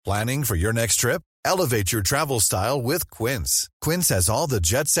Planning for your next trip? Elevate your travel style with Quince. Quince has all the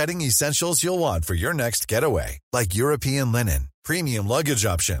jet-setting essentials you'll want for your next getaway, like European linen, premium luggage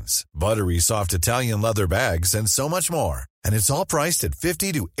options, buttery soft Italian leather bags, and so much more. And it's all priced at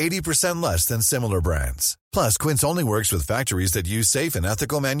 50 to 80% less than similar brands. Plus, Quince only works with factories that use safe and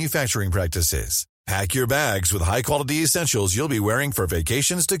ethical manufacturing practices. Pack your bags with high-quality essentials you'll be wearing for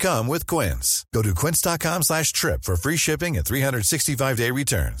vacations to come with Quince. Go to quince.com/trip for free shipping and 365-day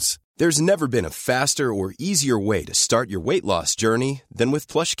returns. There's never been a faster or easier way to start your weight loss journey than with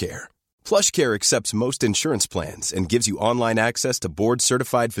PlushCare. PlushCare accepts most insurance plans and gives you online access to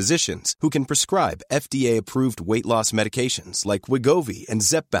board-certified physicians who can prescribe FDA-approved weight loss medications like Wegovy and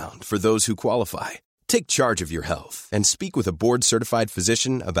Zepbound for those who qualify. Take charge of your health and speak with a board-certified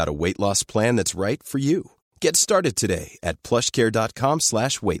physician about a weight loss plan that's right for you. Get started today at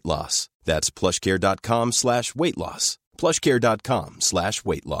plushcare.com/weight loss. That's plushcare.com/weight loss.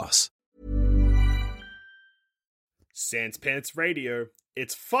 plushcare.com/weight loss. Sans Pants Radio.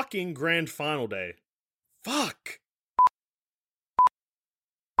 It's fucking grand final day. Fuck.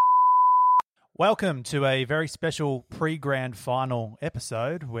 Welcome to a very special pre-grand final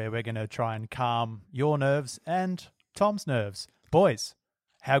episode where we're going to try and calm your nerves and Tom's nerves. Boys,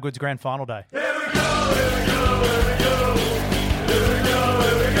 how good's grand final day? Here we go, here we go, here we go. Here we go,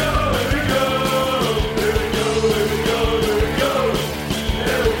 here we go, here we go. Here we go, here we go, here we go. Here we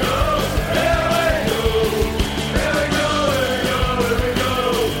go, here we go. Here we go, here we go, here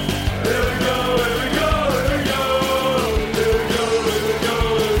we go. Here we go, here we go, here we go. Here we go, here we go, here we go.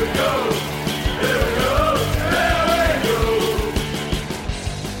 Here we go, here we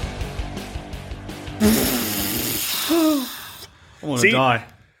go. I want to die.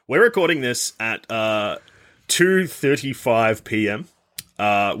 We're recording this at 2:35 p.m.,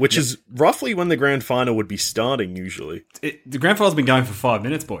 which is roughly when the grand final would be starting usually. The grand final's been going for 5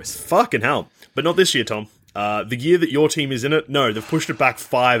 minutes, boys. Fucking hell. But not this year, Tom. The year that your team is in it, no, they've pushed it back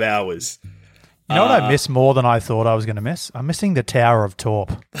 5 hours. You know what I miss more than I thought I was going to miss? I'm missing the Tower of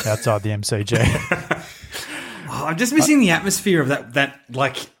Torp outside the MCG. I'm just missing the atmosphere of that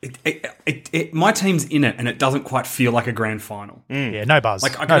like, my team's in it and it doesn't quite feel like a grand final. Yeah, no buzz.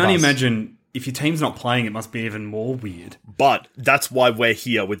 Like, I can only imagine if your team's not playing, it must be even more weird. But that's why we're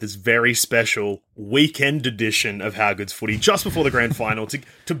here with this very special weekend edition of How Good's Footy just before the grand final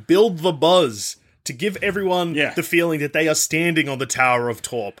to build the buzz, to give everyone the feeling that they are standing on the Tower of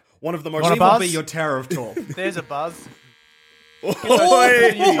Torp. One of the most... What will be your Tower of Torp? There's a buzz.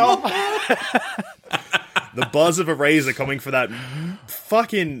 The buzz of a razor coming for that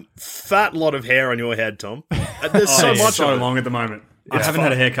fucking fat lot of hair on your head, Tom. There's so much so of it. long at the moment. I haven't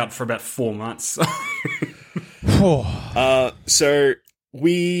had a haircut for about 4 months. So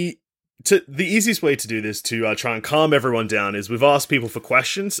the easiest way to do this to try and calm everyone down is we've asked people for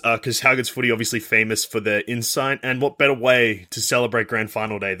questions because How Good's Footy obviously famous for their insight, and what better way to celebrate grand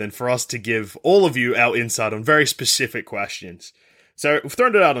final day than for us to give all of you our insight on very specific questions. So we've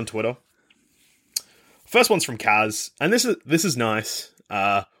thrown it out on Twitter. First one's from Kaz, and this is nice.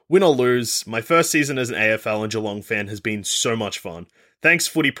 Win or lose, my first season as an AFL and Geelong fan has been so much fun. Thanks,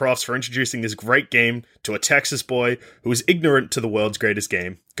 Footy Profs, for introducing this great game to a Texas boy who is ignorant to the world's greatest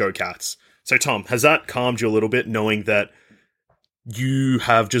game. Go Cats. So, Tom, has that calmed you a little bit, knowing that you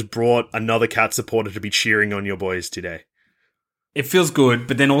have just brought another Cat supporter to be cheering on your boys today? It feels good,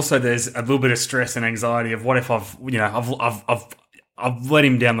 but then also there's a little bit of stress and anxiety of what if I've led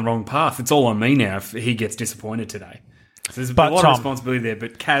him down the wrong path. It's all on me now if he gets disappointed today. So there's a lot of responsibility there,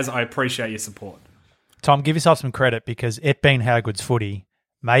 but Kaz, I appreciate your support. Tom, give yourself some credit because it being How Good's Footy,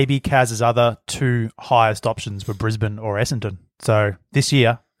 maybe Kaz's other two highest options were Brisbane or Essendon. So this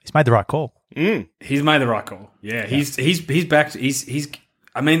year, he's made the right call. He's made the right call. Yeah, he's back. He's.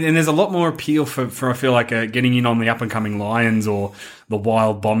 I mean, and there's a lot more appeal for I feel like getting in on the up and coming Lions or the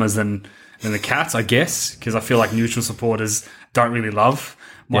Wild Bombers than the Cats, I guess, because I feel like neutral supporters don't really love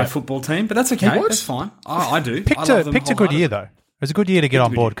my football team, but that's okay. That's fine. I do. Picked a good year though. It was a good year to get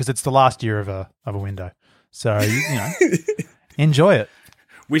on board because it's the last year of a window. So you know, enjoy it.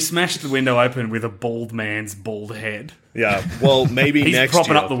 We smashed the window open with a bald man's bald head. Yeah, well, maybe he's next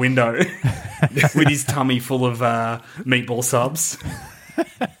propping year. up the window with his tummy full of meatball subs.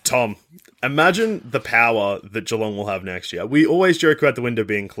 Tom, imagine the power that Geelong will have next year. We always joke about the window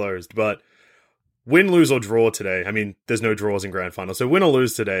being closed, but win, lose, or draw today. I mean, there's no draws in grand final, so win or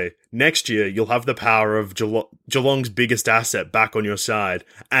lose today. Next year, you'll have the power of Geelong's biggest asset back on your side.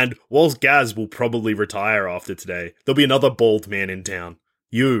 And whilst Gaz will probably retire after today, there'll be another bald man in town.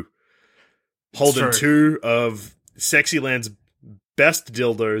 You, holding two of Sexyland's best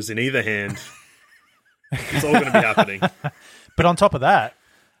dildos in either hand. It's all going to be happening. But on top of that,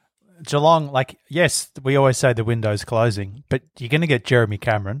 Geelong, like, yes, we always say the window's closing, but you're going to get Jeremy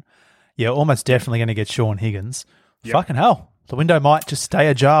Cameron. You're almost definitely going to get Sean Higgins. Yep. Fucking hell. The window might just stay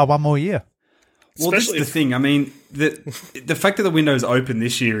ajar one more year. Well, this is the thing. I mean, the fact that the window's open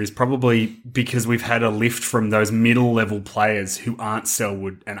this year is probably because we've had a lift from those middle-level players who aren't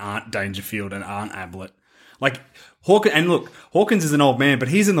Selwood and aren't Dangerfield and aren't Ablett. Like, Hawkins is an old man, but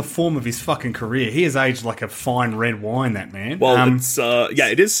he's in the form of his fucking career. He has aged like a fine red wine, that man. Well,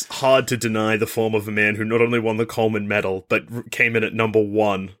 it is hard to deny the form of a man who not only won the Coleman medal, but came in at number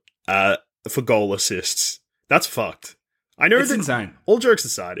 1 for goal assists. That's fucked. I know it's insane. All jokes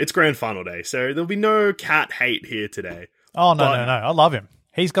aside, it's grand final day, so there'll be no cat hate here today. Oh, no. I love him.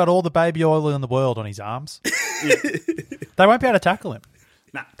 He's got all the baby oil in the world on his arms. They won't be able to tackle him.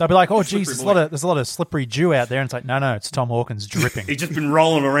 Nah. They'll be like, oh, geez, there's a lot of slippery dew out there. And it's like, no, it's Tom Hawkins dripping. He's just been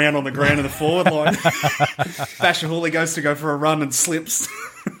rolling around on the ground in the forward line. Basher Hawley goes to go for a run and slips.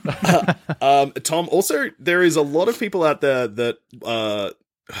 Tom, also, there is a lot of people out there that are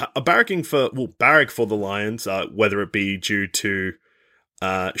barrack for the Lions, whether it be due to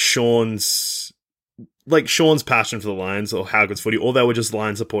Sean's passion for the Lions or How Good's Footy, or they were just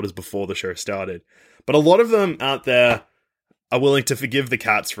Lions supporters before the show started. But a lot of them out there are willing to forgive the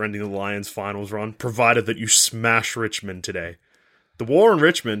Cats for ending the Lions finals run, provided that you smash Richmond today. The war in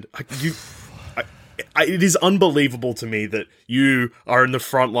Richmond, it is unbelievable to me that you are in the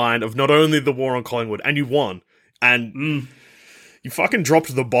front line of not only the war on Collingwood, and you won, and you fucking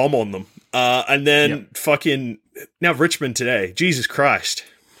dropped the bomb on them. And then fucking now Richmond today. Jesus Christ.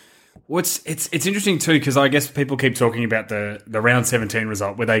 Well, it's interesting too, because I guess people keep talking about the round 17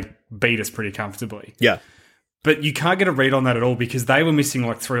 result where they beat us pretty comfortably. Yeah. But you can't get a read on that at all because they were missing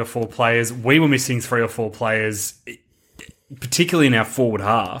like 3 or 4 players. We were missing 3 or 4 players, particularly in our forward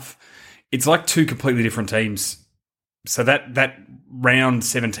half. It's like 2 completely different teams. So that round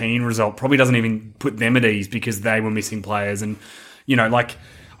 17 result probably doesn't even put them at ease because they were missing players. And, you know, like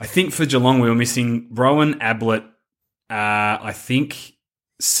I think for Geelong we were missing Rowan, Ablett, I think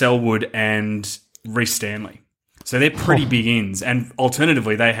Selwood and Reece Stanley. So they're pretty big ins. And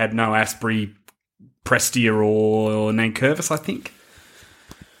alternatively, they had no Asprey, Prestia or Nankervis, I think.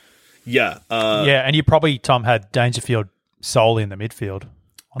 Yeah. And you probably, Tom, had Dangerfield solely in the midfield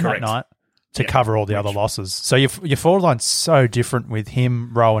on Correct. that night to cover all the other losses. So your forward line's so different with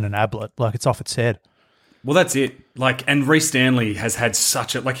him, Rowan and Ablett. Like, it's off its head. Well, that's it. Like, and Reece Stanley has had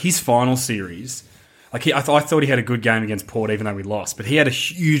such a... Like, his final series... Like, I thought he had a good game against Port, even though we lost. But he had a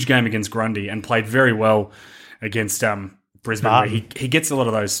huge game against Grundy and played very well against Brisbane, where he gets a lot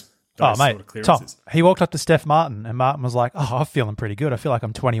of those Oh, mate, sort of clearances. Tom, he walked up to Steph Martin, and Martin was like, I'm feeling pretty good. I feel like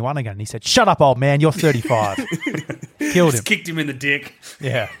I'm 21 again. And he said, shut up, old man, you're 35. Killed him. Just kicked him in the dick.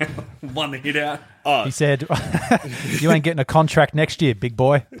 Yeah. Won the hit out. He said, you ain't getting a contract next year, big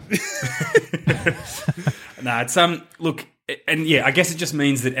boy. No, it's look, and yeah, I guess it just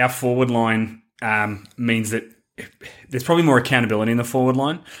means that our forward line means that there's probably more accountability in the forward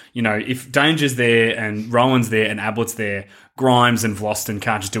line. You know, if Danger's there and Rowan's there and Ablett's there, Grimes and Vlosten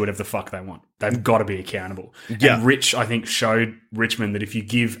can't just do whatever the fuck they want. They've got to be accountable. Yeah. And Rich, I think, showed Richmond that if you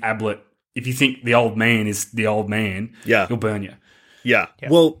give Ablett, if you think the old man is the old man, he'll burn you. Yeah.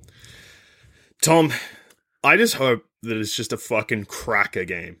 Well, Tom, I just hope that it's just a fucking cracker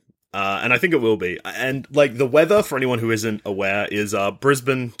game. And I think it will be. And, like, the weather, for anyone who isn't aware, is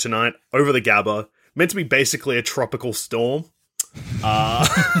Brisbane tonight, over the Gabba. Meant to be basically a tropical storm.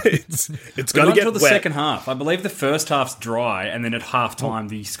 It's going to get until the wet. second half. I believe the first half's dry, and then at halftime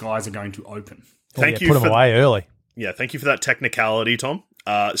the skies are going to open. Thank you put for him away early. Yeah, thank you for that technicality, Tom.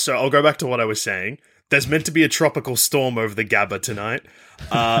 So I'll go back to what I was saying. There's meant to be a tropical storm over the Gabba tonight.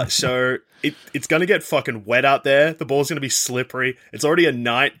 So it's going to get fucking wet out there. The ball's going to be slippery. It's already a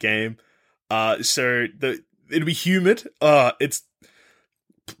night game. So it'll be humid.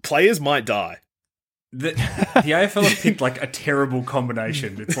 Players might die. The AFL have picked like a terrible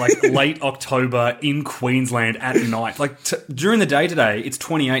combination. It's like late October in Queensland at night. Like during the day today, it's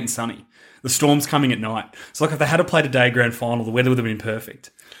 28 and sunny. The storm's coming at night. So like if they had to play today grand final, the weather would have been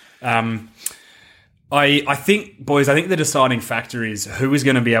perfect. I think, boys, the deciding factor is who is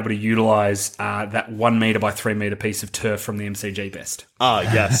going to be able to utilise that 1 metre by 3 metre piece of turf from the MCG best.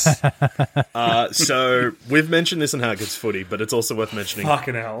 Yes. So we've mentioned this in How Good's Footy, but it's also worth mentioning.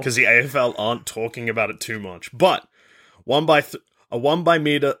 Fucking hell. Because the AFL aren't talking about it too much. But a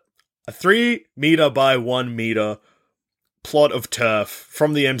 3 metre by 1 metre plot of turf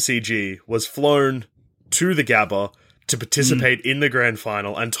from the MCG was flown to the Gabba to participate in the grand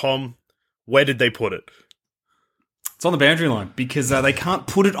final. And Tom, where did they put it? It's on the boundary line because they can't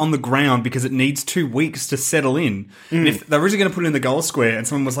put it on the ground because it needs 2 weeks to settle in. And if they're originally going to put it in the goal square, and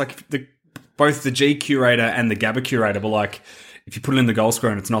someone was like, both the G curator and the Gabba curator were like, if you put it in the goal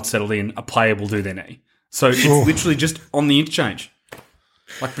square and it's not settled in, a player will do their knee. So it's literally just on the interchange,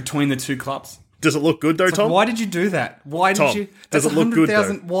 like between the two clubs. Does it look good though, It's like, Tom? why did you do that? Why Tom, did you? does That's it look good, though?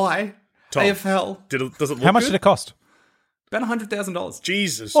 100,000. Why? Tom, AFL. Does it look How much good? did it cost? About $100,000.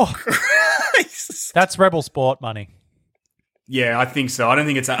 Jesus Oh. Christ. That's Rebel Sport money. Yeah, I think so. I don't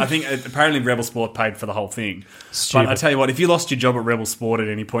think it's. I think apparently Rebel Sport paid for the whole thing. Stupid. But I tell you what, if you lost your job at Rebel Sport at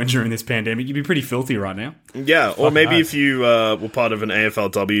any point during this pandemic, you'd be pretty filthy right now. Yeah, or maybe oath. if you were part of an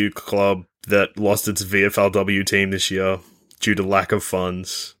AFLW club that lost its VFLW team this year due to lack of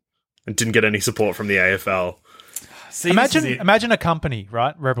funds and didn't get any support from the AFL. See, this is it. Imagine a company,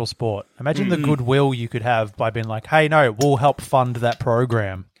 right? Rebel Sport. Imagine the goodwill you could have by being like, hey, no, we'll help fund that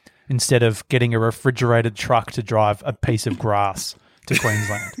program instead of getting a refrigerated truck to drive a piece of grass to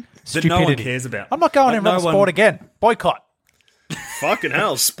Queensland. That Stupidity. no one cares about. I'm not going Like, in no Rebel one- Sport again. Boycott. Fucking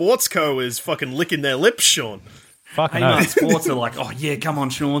hell, Sportsco is fucking licking their lips, Sean. Fucking Kmart no. Sports are like, oh yeah, come on,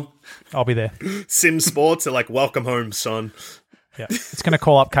 Sean. I'll be there. Sim Sports are like, welcome home, son. Yeah, it's going to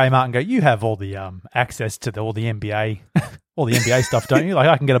call up Kmart and go, you have all the access to all the NBA, all the NBA stuff, don't you? Like,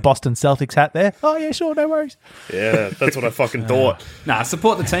 I can get a Boston Celtics hat there. Oh, yeah, sure, no worries. Yeah, that's what I fucking thought. Nah,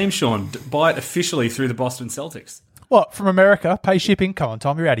 support the team, Sean. Buy it officially through the Boston Celtics. What, from America? Pay shipping? Come on,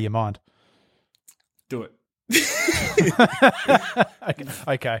 Tom, you're out of your mind. Do it.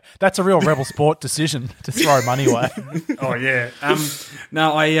 Okay, that's a real Rebel Sport decision to throw money away. Oh yeah.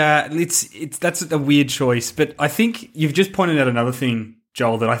 No, it's that's a weird choice, but I think you've just pointed out another thing,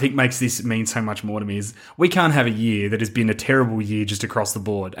 Joel, that I think makes this mean so much more to me is we can't have a year that has been a terrible year just across the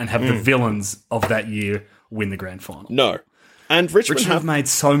board and have the villains of that year win the grand final. No. And Richmond Richmond have made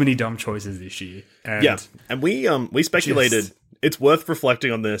so many dumb choices this year. And Yeah, and we speculated. Just- It's worth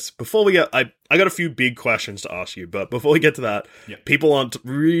reflecting on this before we get. I got a few big questions to ask you, but before we get to that, people aren't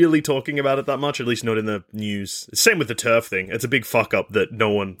really talking about it that much. At least not in the news. Same with the turf thing. It's a big fuck up that no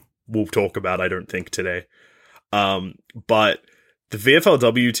one will talk about. I don't think today. But the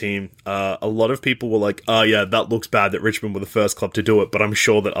VFLW team, a lot of people were like, "Oh yeah, that looks bad that Richmond were the first club to do it," but I'm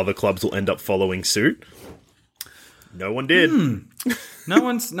sure that other clubs will end up following suit. No one did. No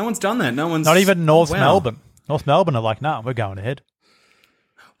one's done that. No one's Not even North Wow. Melbourne. North Melbourne are like, nah, we're going ahead.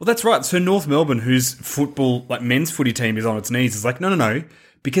 Well, that's right. So North Melbourne, whose football, like men's footy team is on its knees, is like, no,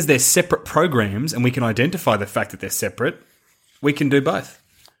 because they're separate programs and we can identify the fact that they're separate, we can do both.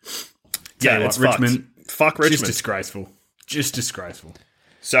 Yeah, Tell you it's what, Richmond. fucked. Fuck Richmond. Just disgraceful. Just disgraceful.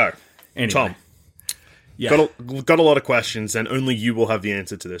 So, Anyway. Tom, Yeah. got a lot of questions, and only you will have the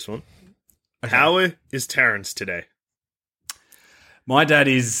answer to this one. How is Terrence today? My dad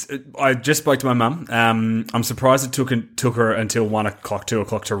is. I just spoke to my mum. I'm surprised it took her until 1 o'clock, 2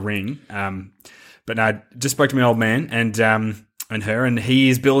 o'clock to ring. But no, I just spoke to my old man and her, and he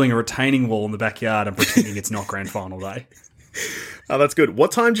is building a retaining wall in the backyard and pretending it's not grand final day. Oh, that's good.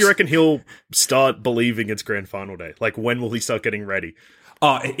 What time do you reckon he'll start believing it's grand final day? Like, when will he start getting ready?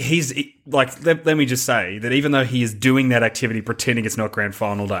 Oh, he's like. Let me just say that even though he is doing that activity, pretending it's not grand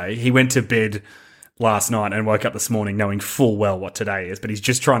final day, he went to bed last night and woke up this morning knowing full well what today is, but he's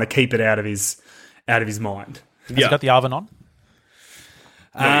just trying to keep it out of his mind. Has he got the oven on?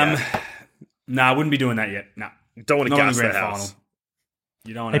 No, I wouldn't be doing that yet. No, Don't want to not in gas the the grand house. final.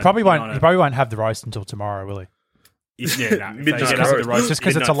 You don't want He probably won't. He probably won't have the roast until tomorrow, will he? Yeah, no. If they Midnight get us at the roast. roast, Just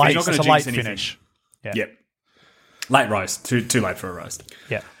because it's a Midnight late, He's not it's a gonna late jinx anything. finish. Yeah. Yep. Late roast. Too late for a roast.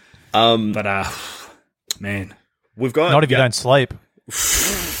 Yeah. But man, We've got Not if you don't sleep.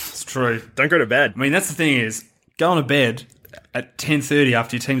 it's true. don't go to bed. I mean, that's the thing is going to bed at 10:30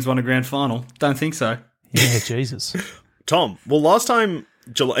 after your team's won a grand final. Don't think so. Yeah, Jesus. Tom, well, last time,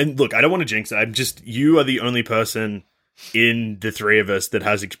 and look, I don't want to jinx it. I'm just, you are the only person in the three of us that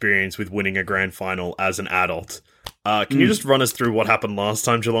has experience with winning a grand final as an adult. Can you just run us through what happened last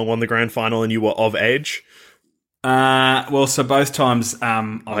time Geelong won the grand final and you were of age? Well, so both times I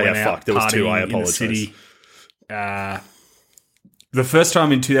went yeah, out fuck, there was two, partying I in the apologise. city. The first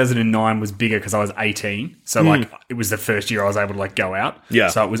time in 2009 was bigger because I was 18. So, like, it was the first year I was able to, like, go out. Yeah.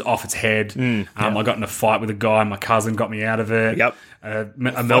 So it was off its head. I got in a fight with a guy. My cousin got me out of it. Yep. A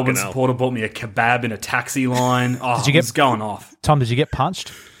Melbourne hell. supporter bought me a kebab in a taxi line. Oh, Did you get- it was going off. Tom, did you get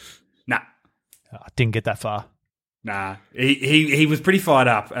punched? Nah. I didn't get that far. Nah, he was pretty fired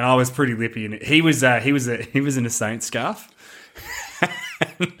up, and I was pretty lippy. And he was in a Saints scarf.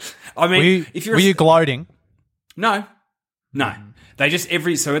 I mean, if you're were you gloating? no, they just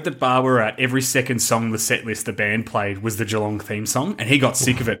so at the bar we're at, every second song the set list the band played was the Geelong theme song, and he got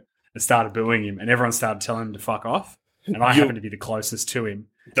sick of it and started booing him, and everyone started telling him to fuck off. and I happened to be the closest to him.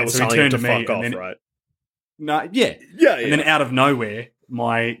 That And was so he telling him turned to me, fuck and off, then- right? No, yeah. Yeah, And then out of nowhere,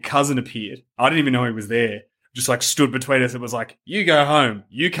 my cousin appeared. I didn't even know he was there. Just like stood between us and was like, "You go home.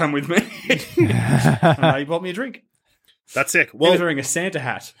 You come with me." And he bought me a drink. That's sick. He was Well, wearing a Santa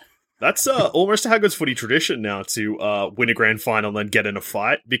hat. that's almost a How Good's Footy tradition now to win a grand final and then get in a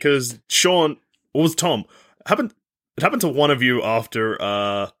fight. Because Sean, or was Tom? It happened to one of you after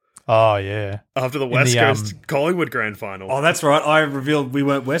Oh yeah. after the West the, Coast Collingwood grand final. Oh, that's right. I revealed we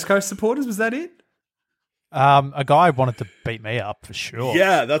weren't West Coast supporters. Was that it? A guy wanted to beat me up for sure.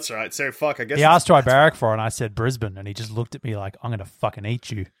 Yeah, that's right. So fuck, I guess He asked who I barrack for, and I said Brisbane, and he just looked at me like, "I'm gonna fucking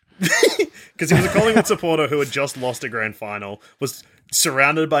eat you." because he was a Collingwood supporter who had just lost a grand final, was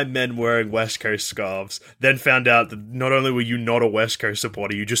surrounded by men wearing West Coast scarves, then found out that not only were you not a West Coast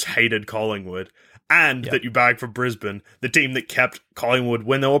supporter, you just hated Collingwood, and that you barracked for Brisbane, the team that kept Collingwood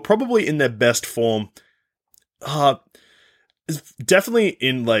when they were probably in their best form. Definitely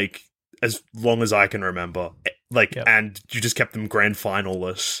in like as long as I can remember. Like, and you just kept them grand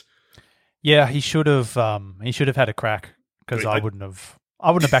finalists. Yeah, he should have. He should have had a crack because I wouldn't have.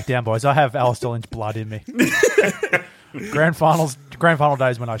 I wouldn't have backed down, boys. I have Alistair Lynch blood in me. Grand final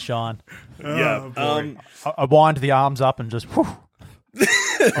days when I shine. Yeah, I wind the arms up and just whew,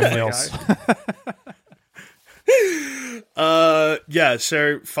 on wheels. Yeah,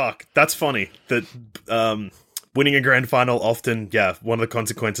 so fuck. That's funny. That winning a grand final often, one of the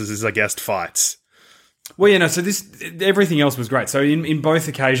consequences is, I guess, fights. Well, so everything else was great. So in both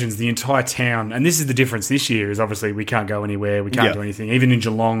occasions, the entire town, and this is the difference this year, is obviously we can't go anywhere, we can't do anything. Even in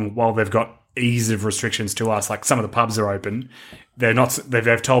Geelong, while they've got ease of restrictions to us, like some of the pubs are open, they're not.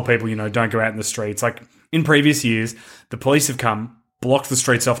 They've told people, don't go out in the streets. Like in previous years, the police have come, blocked the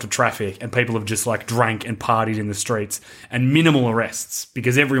streets off to traffic, and people have just like drank and partied in the streets, and minimal arrests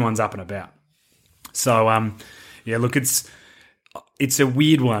because everyone's up and about. So, look, it's a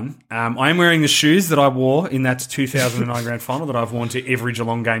weird one. I am wearing the shoes that I wore in that 2009 grand final that I've worn to every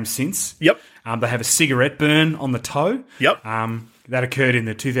Geelong game since. Yep. They have a cigarette burn on the toe. Yep. That occurred in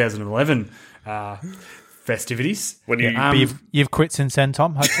the 2011 festivities. When you, But you've quit since then,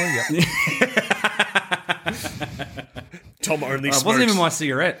 Tom. Hopefully, yep. Tom only It smokes. wasn't even my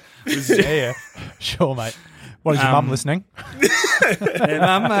cigarette. It was, yeah, sure, mate. What is your mum listening?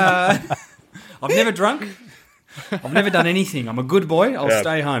 Mum, I've never drunk. I've never done anything. I'm a good boy. I'll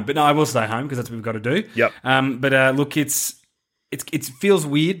stay home. But no, I will stay home because that's what we've got to do. Yep. But look, it feels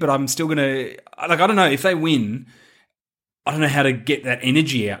weird, but I'm still going to... Like, I don't know. If they win, I don't know how to get that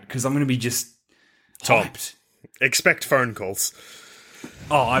energy out because I'm going to be just hyped. Expect phone calls.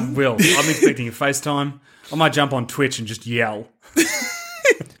 Oh, I will. I'm expecting a FaceTime. I might jump on Twitch and just yell.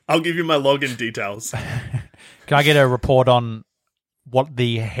 I'll give you my login details. Can I get a report on what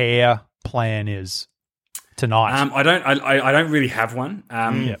the hair plan is tonight? I don't really have one.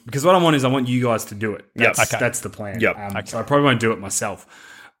 Because what I want is I want you guys to do it. That's the plan. Yep. So I probably won't do it myself.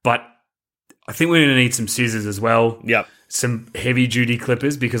 But I think we're going to need some scissors as well. Yep. Some heavy duty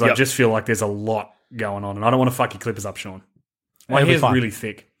clippers because I just feel like there's a lot going on and I don't want to fuck your clippers up, Sean. My It'll be hair's fine. really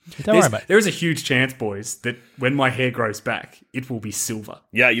thick. Don't worry about it. There is a huge chance, boys, that when my hair grows back, it will be silver.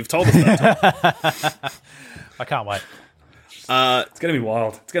 Yeah, you've told us that. I can't wait. It's going to be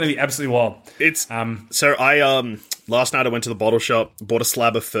wild. It's going to be absolutely wild. It's so I last night I went to the bottle shop, bought a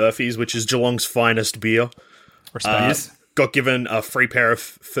slab of Furfies, which is Geelong's finest beer. Respect. Got given a free pair of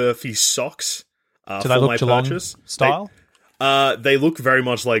Furphy socks. Do they look Geelong style? They look very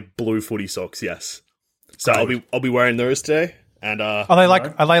much like blue footy socks. Yes. So I'll be wearing those today. And Are they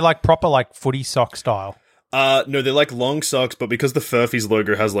like proper like footy sock style? no, they're like long socks, but because the Furfies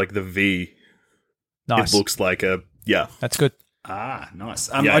logo has like the V, Nice. it looks like a That's good. Ah, nice.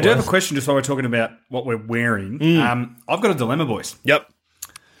 Yeah, I do it have a question just while we're talking about what we're wearing. I've got a dilemma, boys. Yep.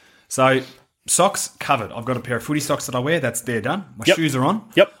 So, socks covered. I've got a pair of footy socks that I wear. They're done. My Yep. shoes are on.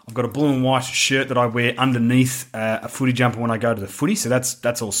 Yep. I've got a blue and white shirt that I wear underneath a footy jumper when I go to the footy. So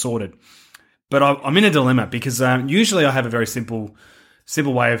that's all sorted. But I'm in a dilemma because usually I have a very simple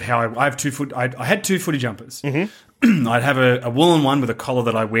way of how I have I had two footy jumpers. Mm-hmm. I'd have a woolen one with a collar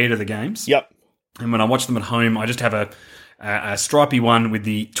that I wear to the games. Yep. And when I watch them at home, I just have a stripy one with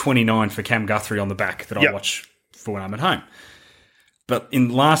the 29 for Cam Guthrie on the back that I watch for when I'm at home. But in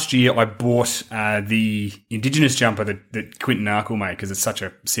last year, I bought the Indigenous jumper that Quinton Narkle made because it's such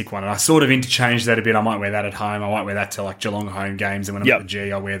a sick one. And I sort of interchanged that a bit. I might wear that at home. I might wear that to like Geelong home games. And when I'm at the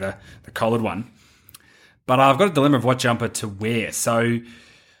G, I wear the collared one. But I've got a dilemma of what jumper to wear. So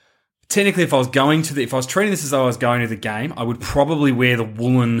technically, if I was treating this as though I was going to the game, I would probably wear the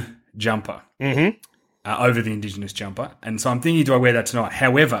woolen jumper over the Indigenous jumper. And so I'm thinking, do I wear that tonight?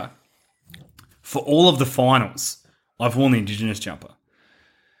 However, for all of the finals, I've worn the Indigenous jumper.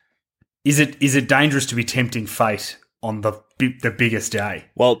 Is it dangerous to be tempting fate on the biggest day?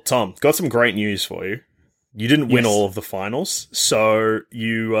 Well, Tom, got some great news for you. You didn't win Yes. all of the finals, so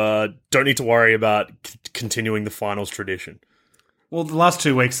you don't need to worry about continuing the finals tradition. Well, the last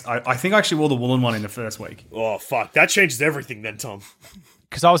 2 weeks, I think I actually wore the woolen one in the first week. Oh, fuck. That changes everything then, Tom.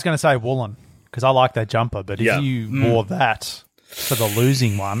 Because I was going to say woolen, because I like that jumper. But if Yeah. you wore that for the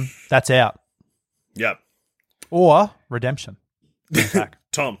losing one, that's out. Yep. Or redemption. Bring it back.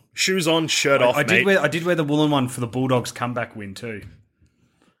 Tom, shoes on, shirt off, I mate. did wear the woolen one for the Bulldogs comeback win too.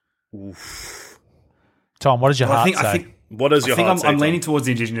 Tom, what does your But heart say? I think What does your heart say, I'm Tom? leaning towards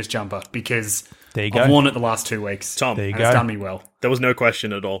the Indigenous jumper because There you go. I've worn it the last 2 weeks. Tom, There you and go. it's done me well. there was no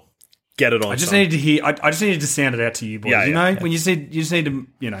question at all. Get it on, I just son. needed to hear. I just needed to sound it out to you boys. Yeah, you yeah, know, when you just need to,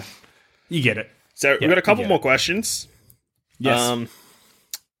 you get it. So we've got a couple yeah. more questions. Yes.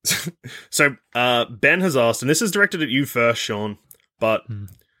 So Ben has asked, and this is directed at you first, Sean, but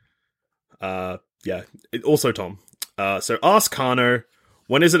yeah, also Tom. So ask Kano,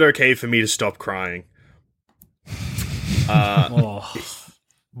 when is it okay for me to stop crying? Oh.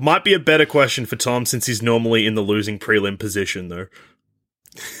 Might be a better question for Tom since he's normally in the losing prelim position, though.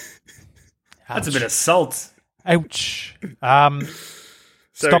 That's a bit of salt. Ouch.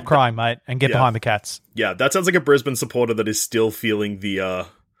 So, Stop crying, mate, and get Yeah. behind the Cats. Yeah, that sounds like a Brisbane supporter that is still feeling the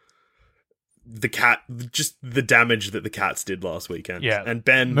cat, just the damage that the Cats did last weekend. Yeah. And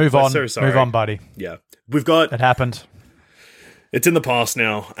Ben, Move we're on. so sorry. Move on, buddy. Yeah, we've got It happened. it's in the past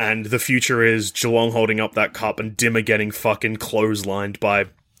now, and the future is Geelong holding up that cup and Dimmer getting fucking clotheslined by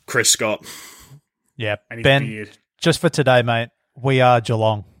Chris Scott. Yeah. And his Ben, beard. just for today, mate, we are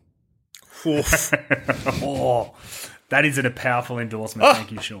Geelong. Oof. Oh, that is a powerful endorsement. Oh.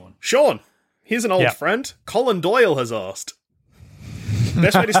 Thank you, Sean. Sean, here's an old Yeah. friend. Colin Doyle has asked,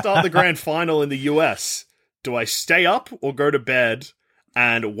 best way to start the grand final in the US? Do I stay up or go to bed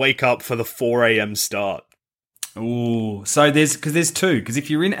and wake up for the 4 a.m. start? Ooh, so there's two. Because if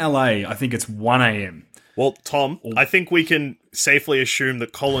you're in LA, I think it's 1 a.m. Well, Tom, I think we can safely assume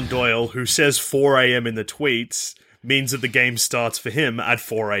that Colin Doyle, who says 4 a.m. in the tweets, means that the game starts for him at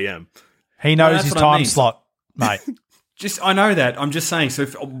 4 a.m. He knows that's his what I time mean. slot, mate. I know that. I'm just saying. So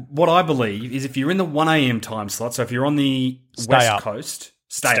what I believe is if you're in the 1 a.m. time slot, so if you're on the Stay West up. Coast,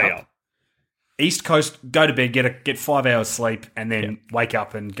 stay up. East Coast, go to bed, get 5 hours sleep, and then wake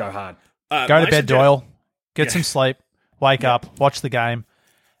up and go hard. Go My to bed, sugge- Doyle. Get some sleep. Wake up. Watch the game.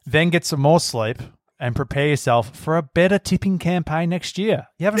 Then get some more sleep and prepare yourself for a better tipping campaign next year.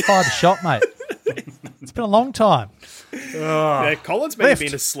 You haven't fired a shot, mate. It's been a long time. Yeah, Colin's maybe Lift.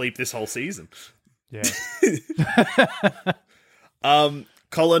 been asleep this whole season. Yeah.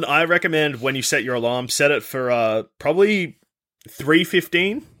 Colin, I recommend when you set your alarm, set it for probably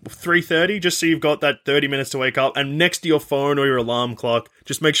 3:15, 3:30, just so you've got that 30 minutes to wake up. And next to your phone or your alarm clock,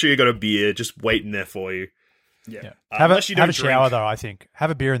 just make sure you got a beer just waiting there for you. Yeah. Have unless you don't a shower, drink. though, I think.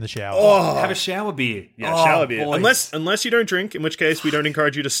 Have a beer in the shower. Oh, Have a shower beer. yeah, Oh, shower beer. boys. Unless you don't drink, in which case we don't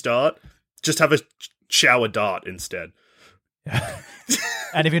encourage you to start. Just have a shower dart instead.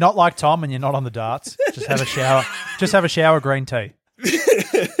 And if you're not like Tom and you're not on the darts, just have a shower. Just have a shower green tea.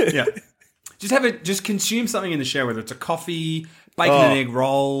 Yeah. Just consume something in the shower, whether it's a coffee, bacon and egg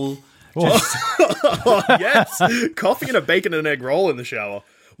roll. Oh, yes, coffee and a bacon and egg roll in the shower.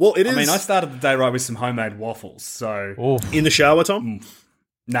 Well, it is I mean, I started the day right with some homemade waffles, so Oof. in the shower, Tom.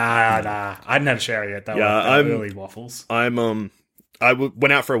 nah. I hadn't had a shower yet. They Yeah, were early waffles. Went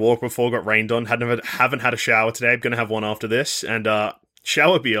out for a walk before, got rained on. Haven't had a shower today. I'm gonna have one after this, and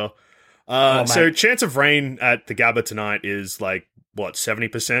shower beer. So mate. chance of rain at the Gabba tonight is like what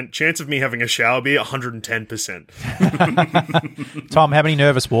 70%. Chance of me having a shower beer 110%. Tom, how many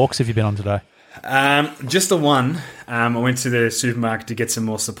nervous walks have you been on today? Just the one. I went to the supermarket to get some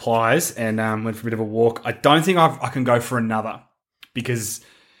more supplies and went for a bit of a walk. I don't think I can go for another because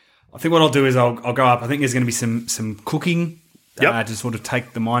I think what I'll do is I'll go up. I think there's going to be some cooking Yep. to sort of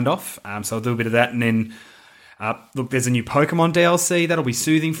take the mind off. So I'll do a bit of that and then. Look, there's a new Pokemon DLC that'll be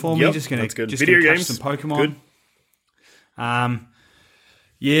soothing for me. Yep, Just gonna that's good. Just Video gonna catch games, some Pokemon. good.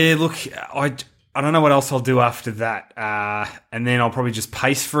 Yeah. Look, I don't know what else I'll do after that. And then I'll probably just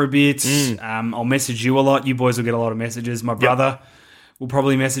pace for a bit. I'll message you a lot. You boys will get a lot of messages. My brother will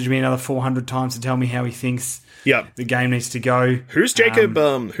probably message me another 400 times to tell me how he thinks Yeah. the game needs to go. Who's Jacob?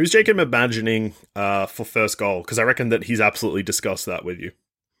 Who's Jacob imagining for first goal? Because I reckon that he's absolutely discussed that with you.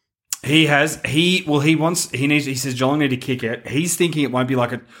 He says Geelong need to kick it. He's thinking it won't be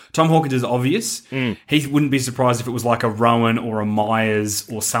like a Tom Hawkins is obvious. He wouldn't be surprised if it was like a Rowan or a Myers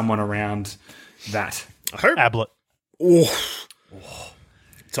or someone around that. I hope. Ablett. Oh.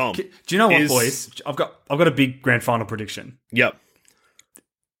 Tom. Do you know what, is- boys? I've got a big grand final prediction. Yep.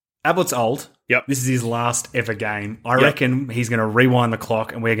 Ablett's old. Yep. This is his last ever game. I Yep. reckon he's going to rewind the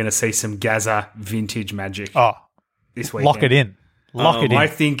clock and we're going to see some Gaza vintage magic Oh, this weekend. lock it in. Lock it in. I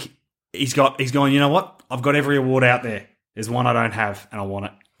think he's going, you know what? I've got every award out there. There's one I don't have and I want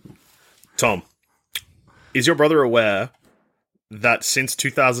it. Tom, is your brother aware that since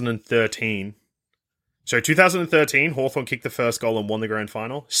 2013, so 2013, Hawthorn kicked the first goal and won the grand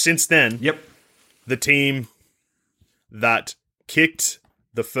final? Since then, Yep. the team that kicked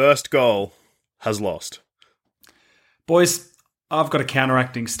the first goal has lost. Boys, I've got a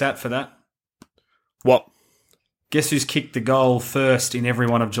counteracting stat for that. What? Guess who's kicked the goal first in every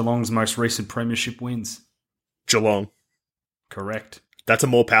one of Geelong's most recent premiership wins? Geelong. Correct. That's a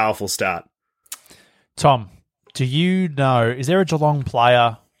more powerful stat. Tom, do you know, is there a Geelong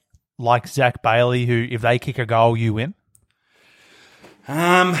player like Zach Bailey who, if they kick a goal, you win?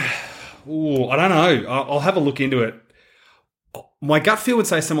 I don't know. I'll have a look into it. My gut feel would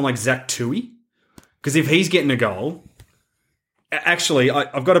say someone like Zach Tui, because if he's getting a goal, actually,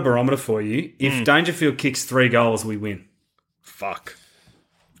 I've got a barometer for you. If Dangerfield kicks 3 goals, we win. Fuck.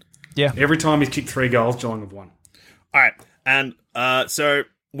 Yeah. Every time he's kicked 3 goals, Geelong have won. All right. And so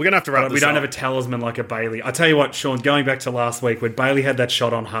we're going to have to wrap But this we don't up. have a talisman like a Bailey. I tell you what, Sean, going back to last week, when Bailey had that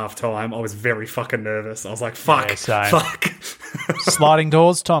shot on half-time, I was very fucking nervous. I was like, fuck, Yeah, same. fuck. Sliding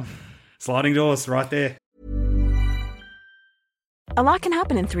doors, Tom. Sliding doors right there. A lot can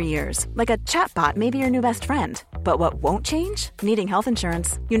happen in 3 years, like a chatbot may be your new best friend. But what won't change? Needing health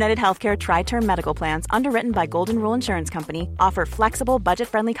insurance. United Healthcare Tri-Term Medical Plans, underwritten by Golden Rule Insurance Company, offer flexible,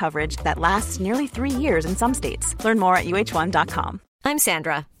 budget-friendly coverage that lasts nearly 3 years in some states. Learn more at uh1.com. I'm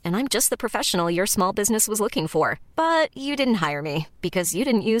Sandra, and I'm just the professional your small business was looking for. But you didn't hire me because you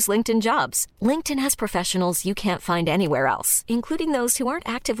didn't use LinkedIn Jobs. LinkedIn has professionals you can't find anywhere else, including those who aren't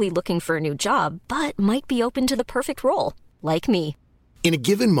actively looking for a new job, but might be open to the perfect role, like me. In a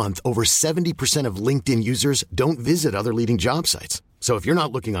given month, over 70% of LinkedIn users don't visit other leading job sites. So if you're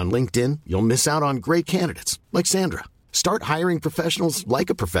not looking on LinkedIn, you'll miss out on great candidates like Sandra. Start hiring professionals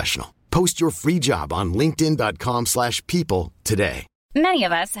like a professional. Post your free job on linkedin.com/people today. Many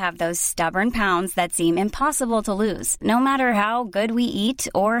of us have those stubborn pounds that seem impossible to lose, no matter how good we eat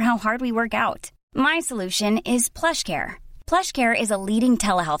or how hard we work out. My solution is PlushCare. PlushCare is a leading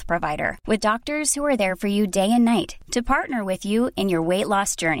telehealth provider with doctors who are there for you day and night to partner with you in your weight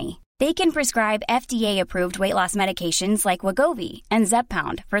loss journey. They can prescribe FDA-approved weight loss medications like Wegovy and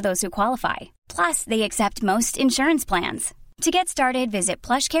Zepbound for those who qualify. Plus, they accept most insurance plans. To get started, visit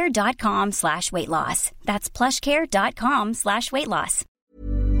plushcare.com/weightloss. That's plushcare.com/weightloss.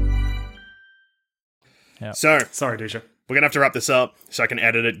 So Sorry, Dusha. we're going to have to wrap this up so I can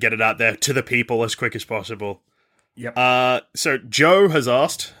edit it, get it out there to the people as quick as possible. Yep. So Joe has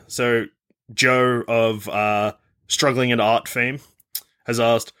asked, Joe of Struggling in Art fame has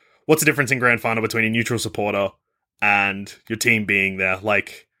asked, what's the difference in grand final between a neutral supporter and your team being there?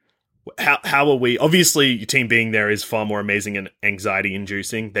 Like, how are we? Obviously, your team being there is far more amazing and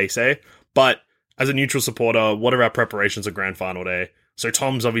anxiety-inducing, they say. But as a neutral supporter, what are our preparations on grand final day? So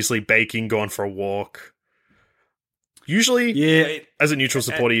Tom's obviously baking, going for a walk. Usually, Yeah. as a neutral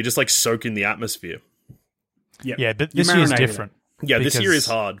supporter, you just like soak in the atmosphere. Yep. Yeah, but You this year's marinated different. Yeah, this year Because- is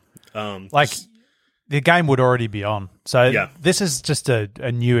hard. Like, the game would already be on. So Yeah. this is just a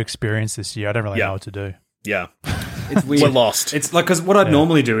new experience this year. I don't really Yeah. know what to do. Yeah, It's weird. we're lost. It's like, because what I'd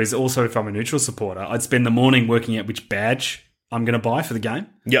normally do is also, if I'm a neutral supporter, I'd spend the morning working out which badge I'm going to buy for the game.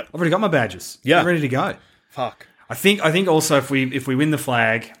 Yep. I've already got my badges. Yeah. I'm ready to go. Fuck. I think also if we win the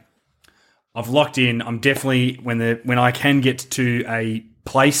flag, I've locked in. I'm definitely when I can get to a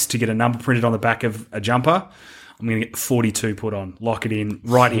place to get a number printed on the back of a jumper, I'm going to get 42 put on. Lock it in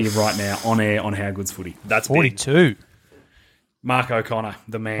right here, right now, on air on How Good's Footy. That's big. 42. Mark O'Connor,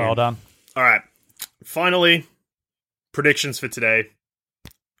 the man. Well done. All right. Finally, predictions for today.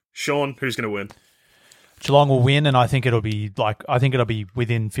 Sean, who's going to win? Geelong will win, and I think it'll be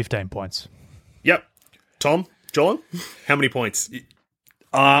within 15 points. Yep. Tom, John, how many points?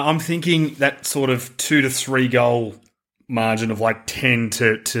 I'm thinking that sort of 2 to 3 goal margin of like 10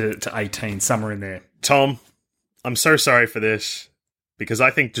 to 18, somewhere in there. Tom, I'm so sorry for this because I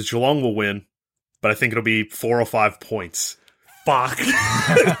think Geelong will win, but I think it'll be 4 or 5 points. Fuck.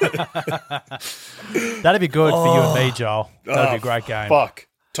 That'd be good for you and me, Joel. That'd be a great game. Fuck.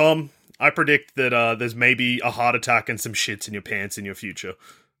 Tom, I predict that there's maybe a heart attack and some shits in your pants in your future.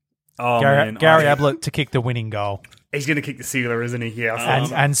 Oh, Gary, man. Gary Ablett to kick the winning goal He's going to kick the sealer, isn't he? Yeah. I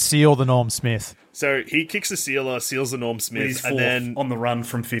thought and seal the Norm Smith. So he kicks the sealer, seals the Norm he's Smith, fourth and then on the run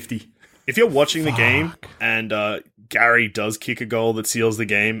from 50. If you're watching the game and Gary does kick a goal that seals the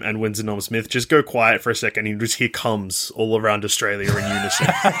game and wins a Norm Smith, just go quiet for a second and you just hear comes all around Australia in unison.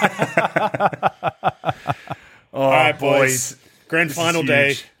 All right, boys. Grand final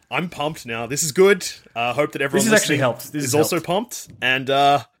day. I'm pumped now. This is good. Hope that everyone actually helped. Is also pumped. And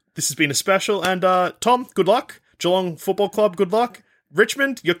this has been a special. And Tom, good luck. Geelong Football Club, good luck.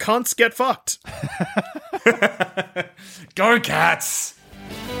 Richmond, your cunts get fucked. Go Cats!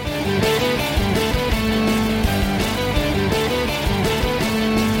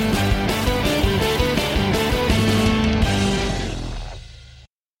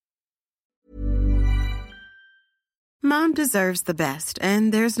 Mom deserves the best,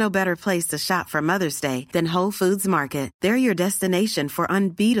 and there's no better place to shop for Mother's Day than Whole Foods Market. They're your destination for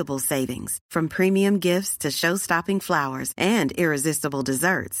unbeatable savings, from premium gifts to show-stopping flowers and irresistible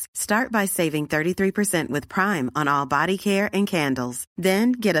desserts. Start by saving 33% with Prime on all body care and candles.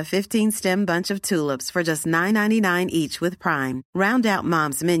 Then get a 15-stem bunch of tulips for just $9.99 each with Prime. Round out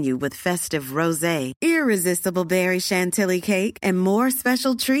Mom's menu with festive rosé, irresistible berry chantilly cake, and more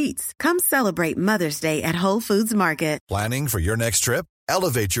special treats. Come celebrate Mother's Day at Whole Foods Market. Planning for your next trip?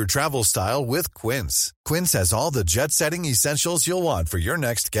 Elevate your travel style with Quince. Quince has all the jet-setting essentials you'll want for your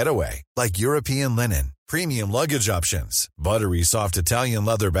next getaway, like European linen, premium luggage options, buttery soft Italian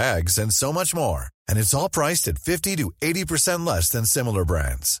leather bags, and so much more. And it's all priced at 50 to 80% less than similar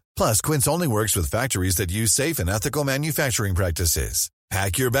brands. Plus, Quince only works with factories that use safe and ethical manufacturing practices.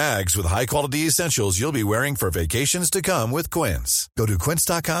 Pack your bags with high-quality essentials you'll be wearing for vacations to come with Quince. Go to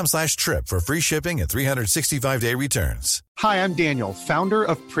quince.com/trip for free shipping and 365-day returns. Hi, I'm Daniel, founder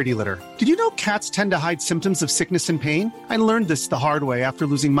of Pretty Litter. Did you know cats tend to hide symptoms of sickness and pain? I learned this the hard way after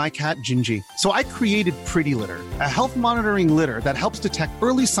losing my cat, Gingy. So I created Pretty Litter, a health monitoring litter that helps detect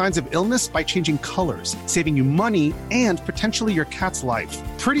early signs of illness by changing colors, saving you money and potentially your cat's life.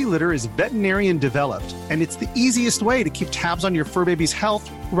 Pretty Litter is veterinarian developed, and it's the easiest way to keep tabs on your fur baby's health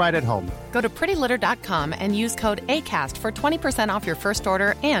right at home. Go to prettylitter.com and use code ACAST for 20% off your first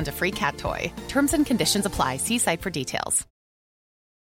order and a free cat toy. Terms and conditions apply. See site for details.